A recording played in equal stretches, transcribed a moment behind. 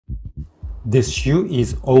This shoe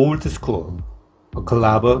is Old Skool, a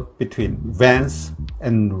collab between Vans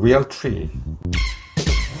and Realtree.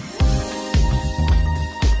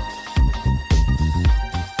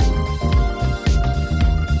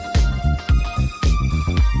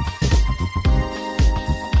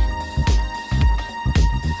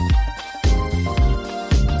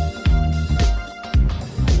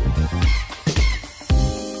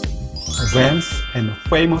 Vans and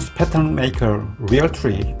famous pattern maker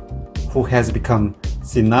Realtree, who has become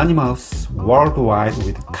synonymous worldwide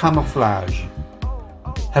with camouflage,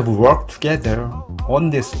 have worked together on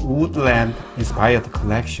this woodland-inspired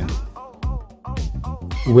collection.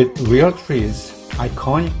 With Realtree's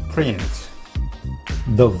iconic prints,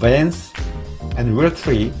 the Vans and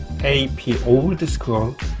Realtree AP Old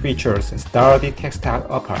Skool features sturdy textile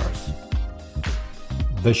uppers.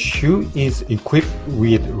 The shoe is equipped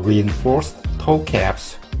with reinforced toe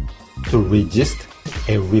caps to resist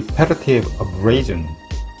a repetitive abrasion,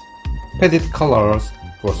 padded colors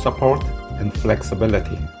for support and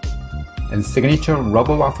flexibility, and signature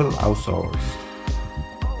rubber waffle outsoles.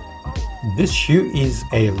 This shoe is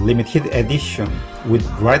a limited edition with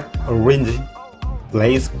bright orange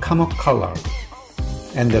blaze camo color,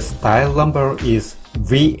 and the style number is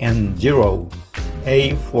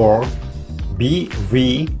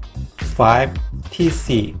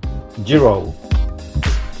VN0A4BV5TC0.